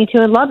were listening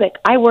to in Lubbock.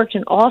 I worked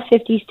in all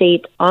 50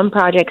 states on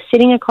projects,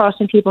 sitting across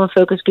from people in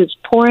focus groups,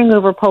 poring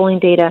over polling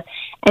data,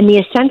 and the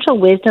essential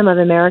wisdom of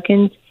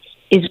Americans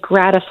is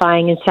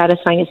gratifying and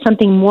satisfying. It's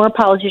something more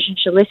politicians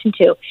should listen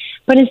to.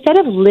 But instead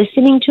of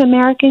listening to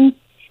Americans,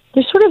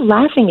 they're sort of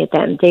laughing at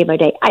them day by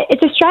day.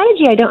 It's a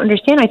strategy I don't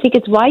understand. I think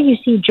it's why you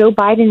see Joe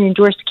Biden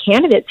endorsed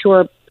candidates who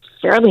are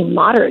fairly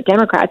moderate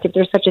Democrats, if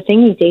there's such a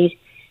thing these days,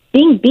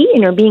 being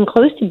beaten or being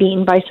close to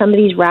beaten by some of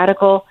these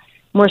radical,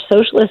 more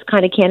socialist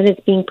kind of candidates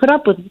being put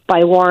up with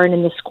by Warren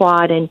and the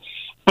squad and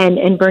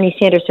Bernie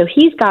Sanders. So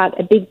he's got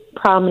a big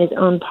problem in his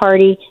own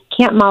party,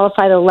 can't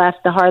mollify the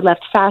left, the hard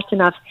left, fast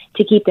enough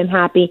to keep them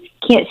happy,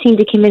 can't seem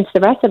to convince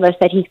the rest of us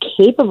that he's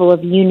capable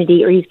of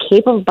unity or he's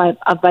capable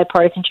of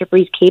bipartisanship or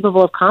he's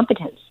capable of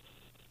competence.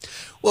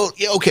 Well,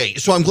 yeah, okay.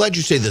 So I'm glad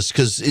you say this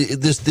because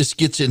this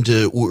gets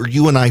into where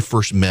you and I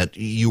first met.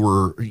 You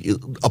were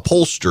a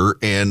pollster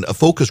and a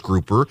focus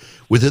grouper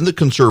within the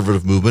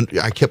conservative movement.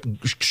 I kept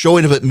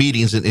showing up at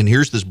meetings, and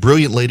here's this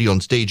brilliant lady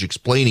on stage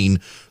explaining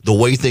the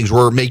way things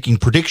were, making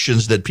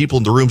predictions that people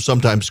in the room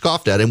sometimes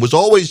scoffed at, and was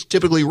always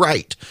typically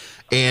right.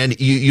 And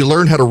you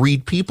learn how to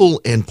read people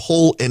and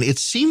poll, and it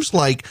seems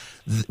like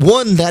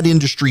one, that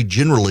industry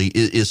generally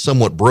is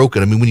somewhat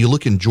broken. I mean, when you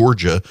look in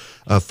Georgia,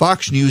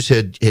 Fox News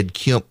had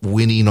Kemp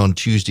winning on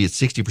Tuesday at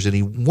 60%.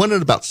 He won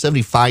at about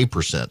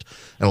 75%. And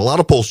a lot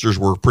of pollsters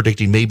were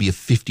predicting maybe a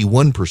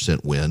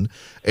 51% win.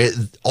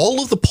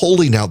 All of the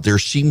polling out there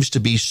seems to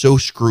be so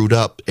screwed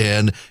up.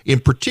 And in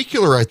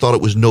particular, I thought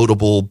it was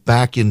notable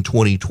back in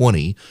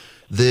 2020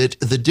 that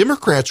the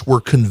Democrats were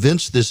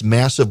convinced this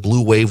massive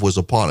blue wave was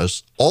upon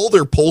us. All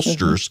their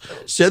pollsters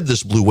said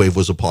this blue wave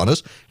was upon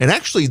us. And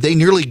actually, they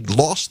nearly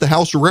lost the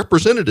House of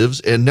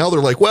Representatives. And now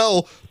they're like,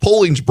 well,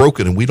 polling's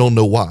broken and we don't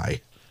know why.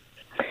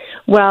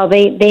 Well,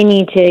 they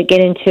need to get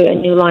into a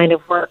new line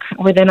of work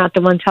where they're not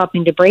the ones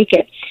helping to break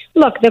it.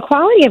 Look, the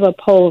quality of a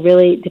poll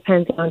really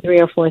depends on 3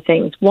 or 4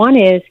 things. One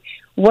is,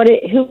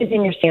 who is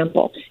in your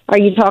sample? Are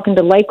you talking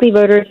to likely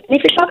voters? And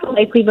if you're talking to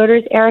likely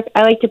voters, Eric,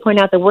 I like to point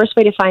out the worst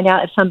way to find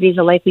out if somebody's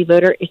a likely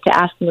voter is to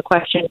ask them the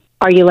question,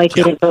 are you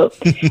likely to vote?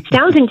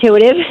 Sounds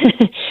intuitive,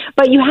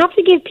 but you have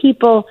to give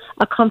people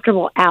a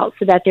comfortable out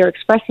so that they're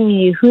expressing to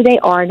you who they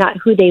are, not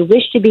who they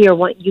wish to be or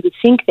what you would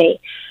think they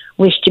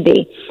wish to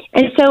be.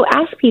 And so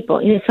ask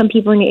people, some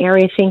people in the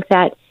area think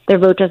that their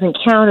vote doesn't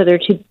count, or they're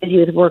too busy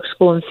with work,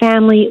 school, and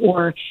family,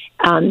 or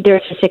they're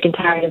just sick and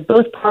tired of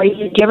both parties.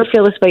 Do you ever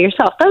feel this way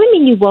yourself? Doesn't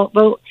mean you won't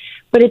vote,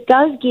 but it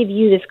does give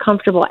you this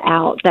comfortable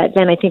out that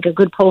then I think a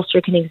good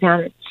pollster can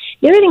examine.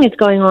 The other thing that's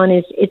going on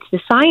is it's the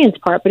science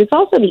part, but it's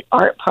also the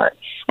art part.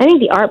 I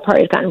think the art part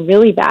has gotten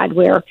really bad,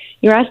 where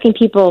you're asking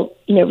people,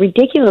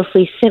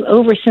 ridiculously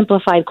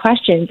oversimplified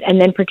questions and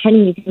then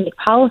pretending you can make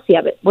policy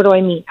of it. What do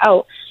I mean?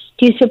 Oh,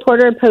 do you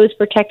support or oppose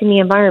protecting the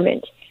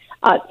environment?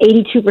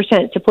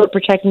 82% support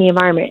protecting the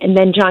environment. And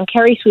then John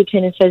Kerry swoops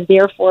in and says,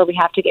 therefore, we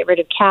have to get rid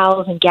of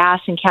cows and gas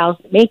and cows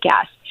that make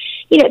gas.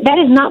 That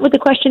is not what the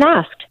question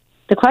asked.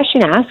 The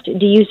question asked,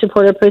 do you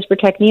support or oppose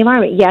protecting the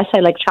environment? Yes, I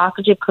like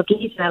chocolate chip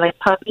cookies, and I like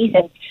puppies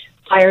and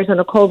fires on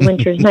a cold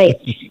winter's night.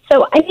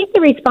 So I think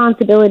the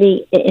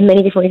responsibility in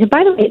many different ways, and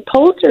by the way,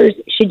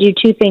 pollsters should do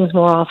 2 things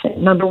more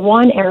often. Number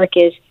 1, Eric,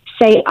 is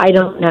say, I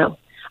don't know.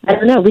 I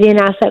don't know. We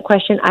didn't ask that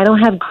question. I don't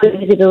have good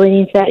visibility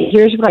into that.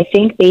 Here's what I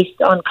think based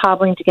on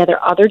cobbling together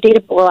other data,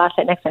 but we'll ask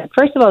that next time.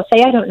 First of all,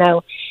 say I don't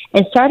know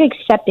and start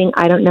accepting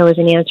I don't know as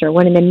an answer.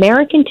 When an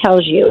American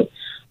tells you,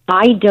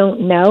 I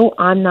don't know,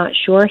 I'm not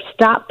sure,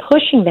 stop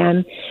pushing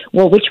them.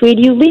 Well, which way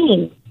do you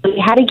lean? If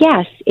you had to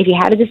guess, if you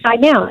had to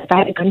decide now, if I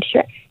had to come to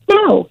your...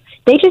 No,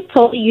 they just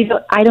told you,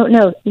 I don't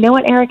know. You know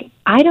what, Eric?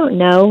 I don't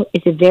know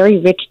is a very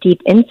rich,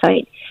 deep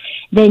insight.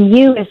 Then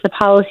you, as the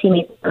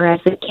policymaker, or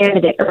as the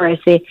candidate, or as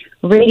the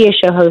radio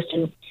show host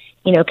and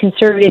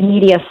conservative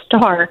media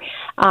star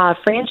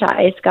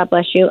franchise, God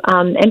bless you,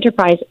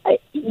 enterprise,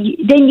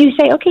 then you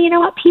say, okay, you know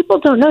what? People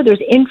don't know.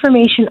 There's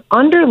information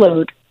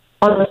underload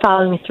on the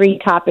following 3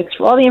 topics.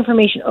 For all the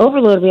information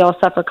overload we all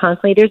suffer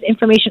constantly, there's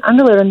information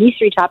underload on these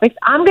 3 topics.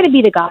 I'm going to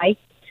be the guy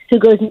who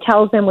goes and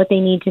tells them what they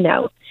need to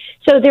know.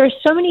 So there are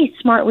so many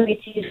smart ways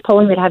to use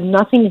polling that have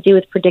nothing to do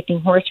with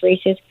predicting horse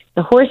races.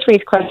 The horse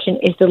race question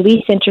is the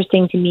least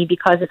interesting to me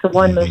because it's the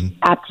one most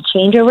apt to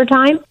change over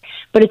time,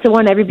 but it's the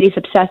one everybody's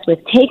obsessed with.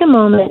 Take a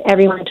moment,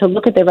 everyone, to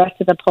look at the rest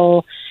of the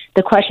poll,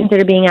 the questions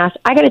that are being asked.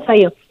 I got to tell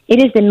you, it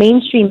is the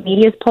mainstream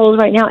media's polls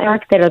right now,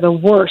 Eric, that are the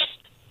worst.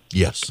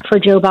 Yes. For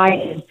Joe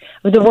Biden.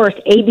 The worst.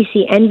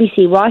 ABC,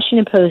 NBC,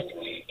 Washington Post,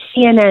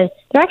 CNN.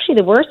 They're actually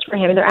the worst for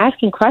him, and they're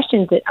asking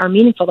questions that are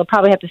meaningful. They'll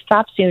probably have to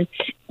stop soon.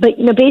 But,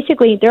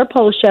 basically, their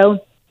polls show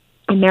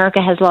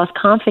America has lost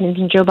confidence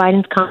in Joe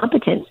Biden's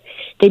competence.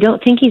 They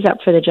don't think he's up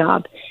for the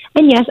job.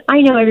 And yes,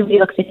 I know everybody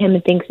looks at him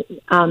and thinks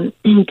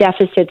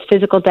deficits,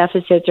 physical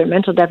deficits or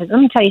mental deficits.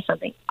 Let me tell you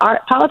something.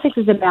 Our politics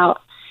is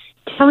about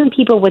telling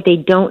people what they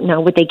don't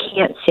know, what they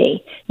can't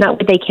see, not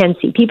what they can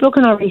see. People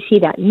can already see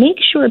that. Make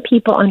sure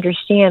people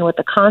understand what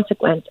the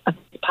consequence of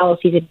the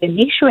policies have been.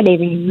 Make sure they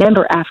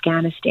remember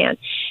Afghanistan.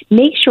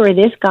 Make sure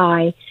this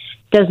guy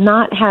does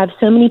not have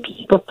so many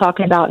people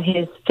talking about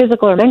his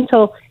physical or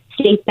mental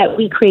state that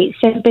we create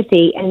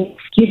sympathy and an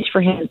excuse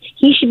for him.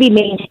 He should be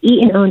made to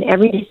eat and own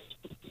every decision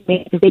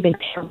because they've been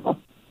terrible.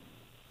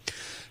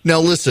 Now,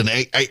 listen,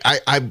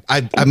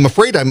 I'm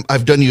afraid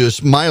I've done you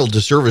a mild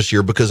disservice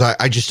here because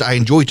I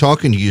enjoy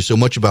talking to you so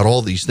much about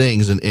all these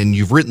things, and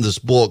you've written this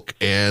book,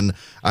 and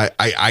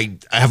I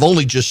have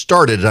only just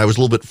started, and I was a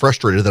little bit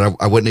frustrated that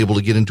I wasn't able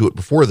to get into it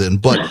before then.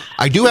 But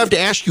I do have to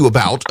ask you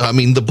about,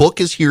 the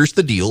book is Here's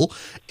the Deal.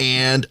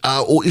 And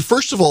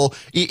first of all,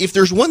 if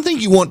there's one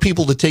thing you want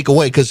people to take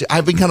away, because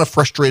I've been kind of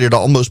frustrated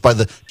almost by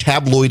the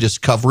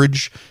tabloidist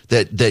coverage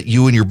that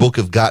you and your book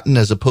have gotten,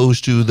 as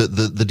opposed to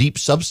the deep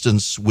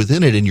substance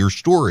within it in your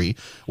story.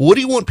 What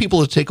do you want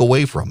people to take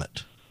away from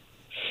it?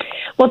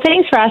 Well,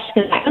 thanks for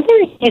asking. I want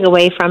them to take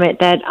away from it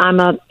that I'm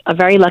a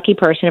very lucky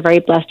person, a very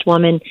blessed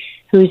woman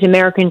whose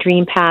American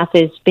dream path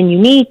has been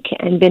unique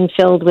and been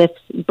filled with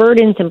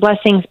burdens and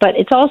blessings, but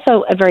it's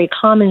also a very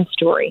common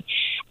story.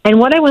 And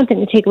what I want them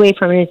to take away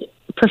from it is,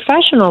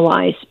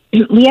 professional-wise,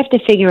 we have to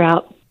figure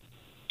out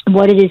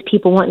what it is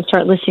people want and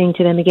start listening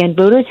to them again.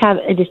 Voters have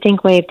a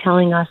distinct way of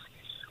telling us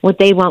what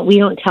they want. We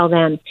don't tell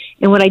them.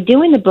 And what I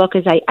do in the book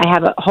is I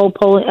have a whole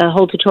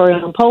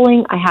tutorial on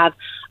polling. I have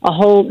a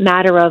whole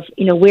matter of,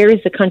 where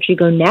does the country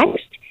go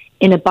next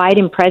in a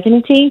Biden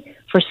presidency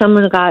for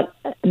someone who got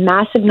a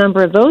massive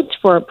number of votes,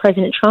 for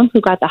President Trump,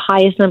 who got the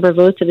highest number of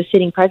votes of a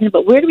sitting president.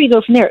 But where do we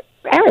go from there?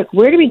 Eric,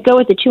 where do we go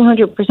with the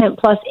 200%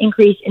 plus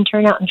increase in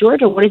turnout in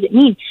Georgia? What does it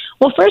mean?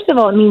 Well, first of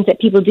all, it means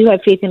that people do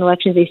have faith in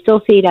elections. They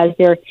still see it as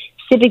their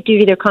civic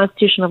duty, their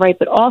constitutional right,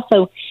 but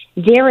also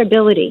their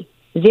ability,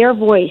 their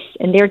voice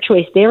and their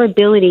choice, their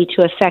ability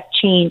to affect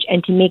change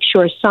and to make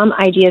sure some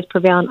ideas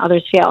prevail and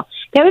others fail.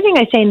 The other thing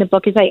I say in the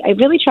book is I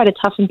really try to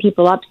toughen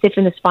people up,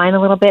 stiffen the spine a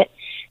little bit.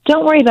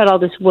 Don't worry about all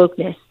this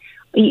wokeness.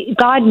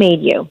 God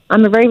made you.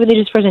 I'm a very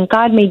religious person.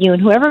 God made you,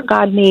 and whoever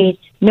God made,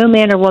 no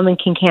man or woman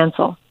can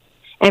cancel.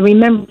 And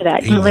remember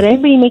that. Don't let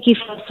anybody make you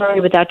feel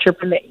sorry without your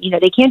permission.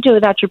 They can't do it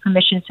without your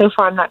permission. So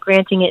far, I'm not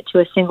granting it to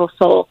a single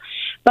soul.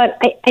 But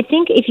I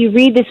think if you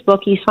read this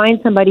book, you find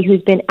somebody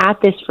who's been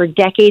at this for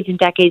decades and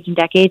decades and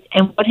decades.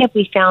 And what have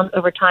we found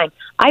over time?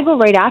 I go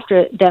right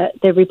after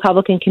the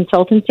Republican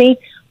consultancy.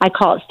 I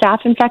call it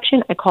staph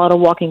infection. I call it a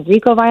walking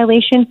RICO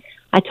violation.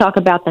 I talk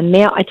about the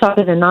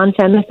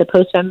non-feminist, the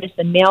post-feminist,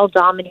 the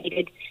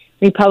male-dominated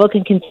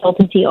Republican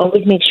consultancy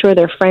always make sure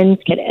their friends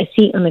get a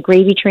seat on the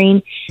gravy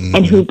train,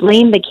 and who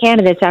blame the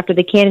candidates after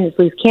the candidates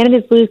lose.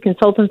 Candidates lose,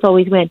 consultants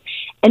always win.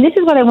 And this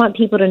is what I want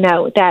people to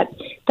know, that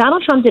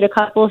Donald Trump did a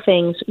couple of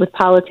things with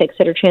politics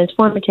that are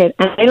transformative,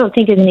 and I don't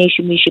think as a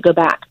nation we should go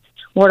back.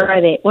 What are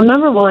they? Well,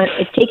 number one,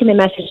 it's taking the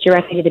message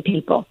directly to the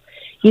people.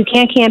 You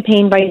can't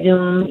campaign by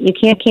Zoom. You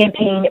can't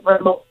campaign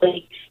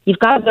remotely. You've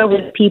got to go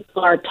where the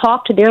people are,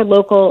 talk to their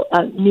local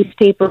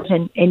newspapers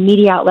and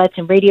media outlets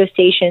and radio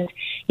stations.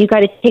 You've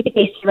got to take the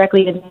case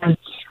directly to them.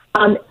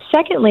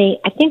 Secondly,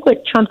 I think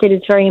what Trump did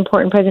is very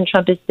important, President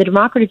Trump, is the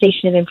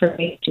democratization of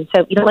information.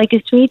 So you don't like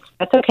his tweets?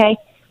 That's okay.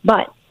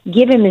 But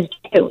give him his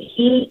due.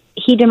 He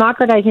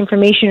democratized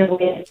information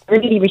with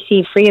everybody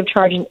received free of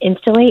charge and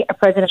instantly a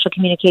presidential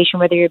communication,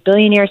 whether you're a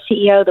billionaire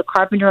CEO, the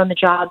carpenter on the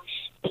job,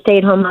 the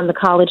stay-at-home mom, the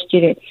college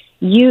student.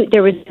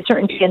 There was a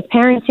certain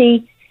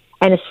transparency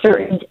and a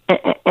certain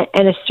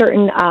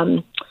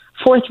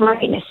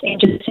forthrightness,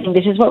 and just saying,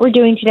 this is what we're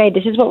doing today,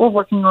 this is what we're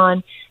working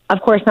on.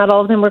 Of course, not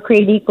all of them were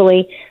created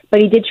equally, but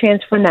he did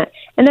transform that.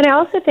 And then I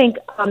also think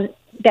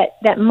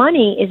that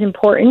money is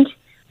important,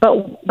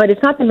 but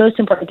it's not the most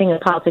important thing in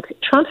politics. We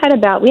had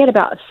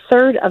about a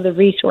third of the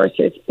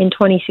resources in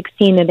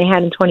 2016 that they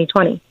had in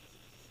 2020.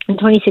 In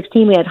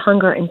 2016, we had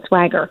hunger and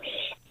swagger,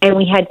 and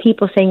we had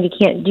people saying you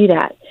can't do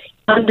that.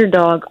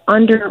 Underdog,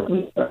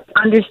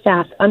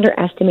 understaffed,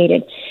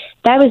 underestimated.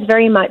 That was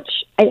very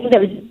much, I think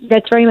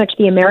that's very much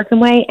the American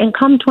way. And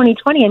come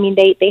 2020, I mean,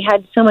 they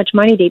had so much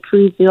money, they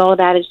proved all of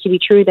that is to be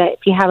true, that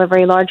if you have a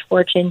very large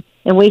fortune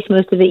and waste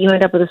most of it, you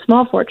end up with a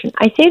small fortune.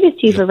 I say this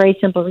to you for a very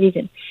simple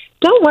reason.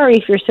 Don't worry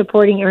if you're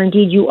supporting, or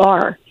indeed you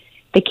are,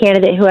 the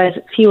candidate who has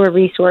fewer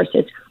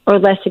resources or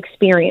less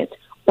experience,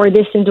 or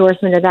this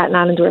endorsement or that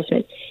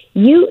non-endorsement.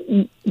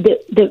 The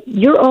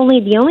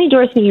only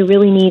endorsement you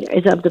really need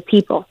is of the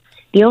people.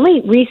 The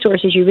only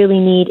resources you really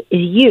need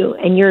is you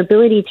and your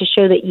ability to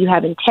show that you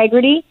have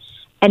integrity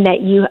and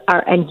that you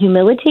are, and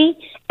humility,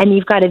 and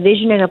you've got a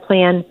vision and a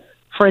plan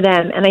for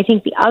them. And I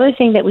think the other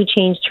thing that we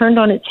changed, turned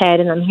on its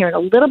head, and I'm hearing a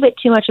little bit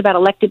too much about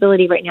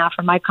electability right now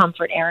for my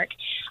comfort, Eric.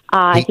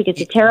 I think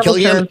it's a terrible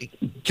term.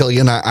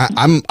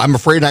 Kellyanne, I'm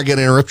afraid I got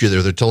to interrupt you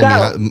there. They're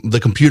telling me the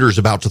computer's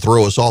about to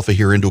throw us off of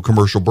here into a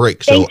commercial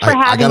break. So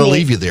I got to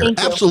leave you there.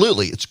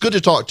 Absolutely. It's good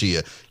to talk to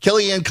you.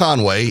 Kellyanne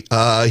Conway,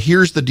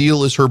 Here's the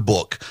Deal is her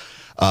book.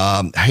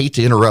 I hate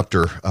to interrupt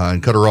her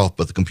and cut her off,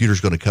 but the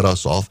computer's going to cut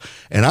us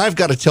off. And I've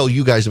got to tell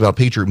you guys about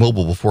Patriot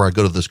Mobile before I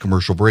go to this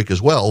commercial break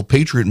as well.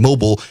 Patriot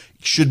Mobile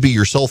should be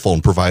your cell phone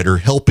provider,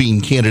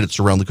 helping candidates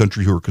around the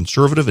country who are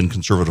conservative and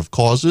conservative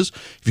causes.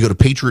 If you go to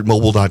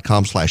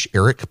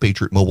patriotmobile.com/Eric,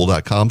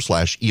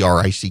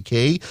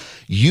 patriotmobile.com/ERICK,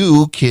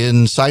 you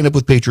can sign up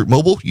with Patriot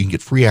Mobile. You can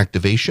get free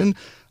activation.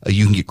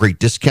 You can get great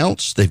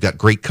discounts. They've got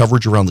great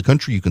coverage around the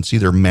country. You can see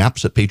their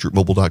maps at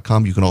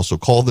patriotmobile.com. You can also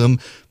call them,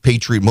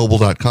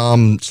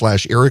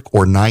 patriotmobile.com/Eric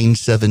or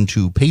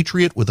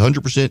 972-PATRIOT with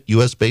 100%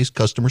 U.S.-based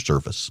customer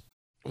service.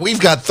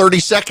 We've got 30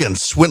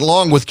 seconds. Went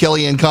long with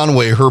Kellyanne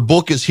Conway. Her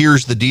book is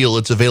Here's the Deal.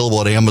 It's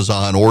available at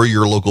Amazon or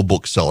your local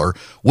bookseller.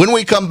 When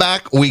we come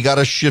back, we got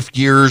to shift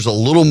gears a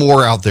little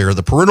more out there.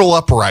 The parental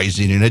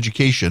uprising in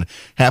education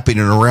happening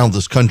around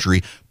this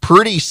country.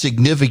 Pretty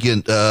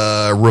significant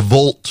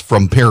revolt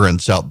from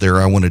parents out there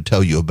I want to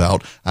tell you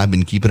about. I've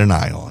been keeping an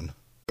eye on.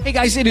 Hey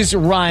guys, it is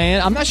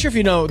Ryan. I'm not sure if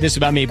you know this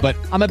about me, but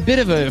I'm a bit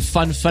of a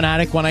fun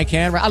fanatic when I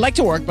can. I like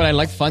to work, but I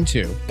like fun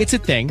too. It's a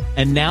thing.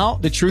 And now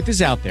the truth is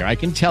out there. I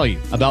can tell you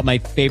about my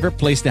favorite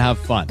place to have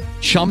fun.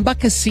 Chumba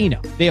Casino.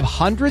 They have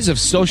hundreds of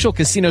social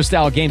casino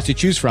style games to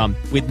choose from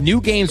with new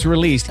games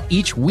released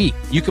each week.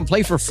 You can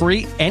play for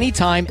free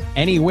anytime,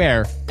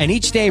 anywhere. And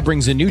each day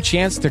brings a new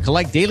chance to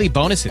collect daily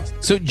bonuses.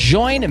 So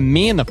join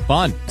me in the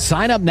fun.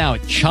 Sign up now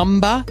at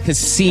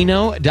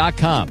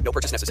ChumbaCasino.com. No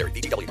purchase necessary.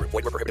 VGW Group.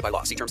 Void where prohibited by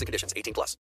law. See terms and conditions. 18+.